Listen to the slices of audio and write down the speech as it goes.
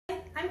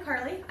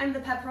Carly. I'm the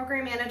Pet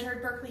Program Manager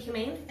at Berkeley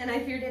Humane, and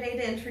I'm here today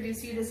to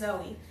introduce you to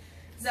Zoe.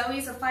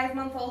 Zoe's a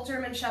 5-month-old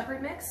German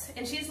Shepherd mix,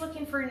 and she's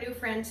looking for a new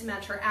friend to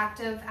match her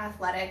active,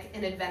 athletic,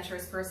 and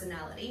adventurous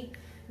personality.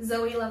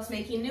 Zoe loves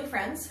making new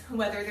friends,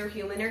 whether they're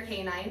human or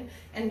canine,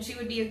 and she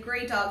would be a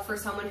great dog for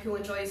someone who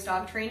enjoys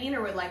dog training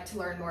or would like to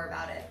learn more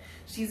about it.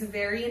 She's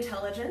very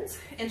intelligent,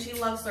 and she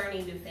loves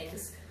learning new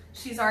things.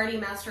 She's already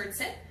mastered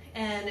sit,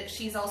 and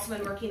she's also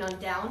been working on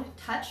down,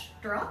 touch,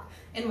 drop,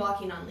 and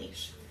walking on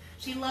leash.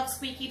 She loves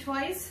squeaky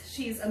toys.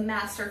 She's a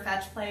master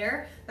fetch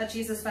player, but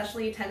she's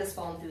especially a tennis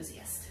ball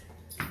enthusiast.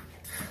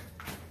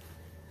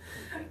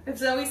 If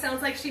Zoe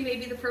sounds like she may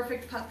be the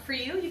perfect pup for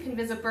you, you can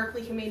visit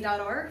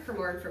berkeleyhumane.org for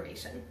more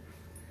information.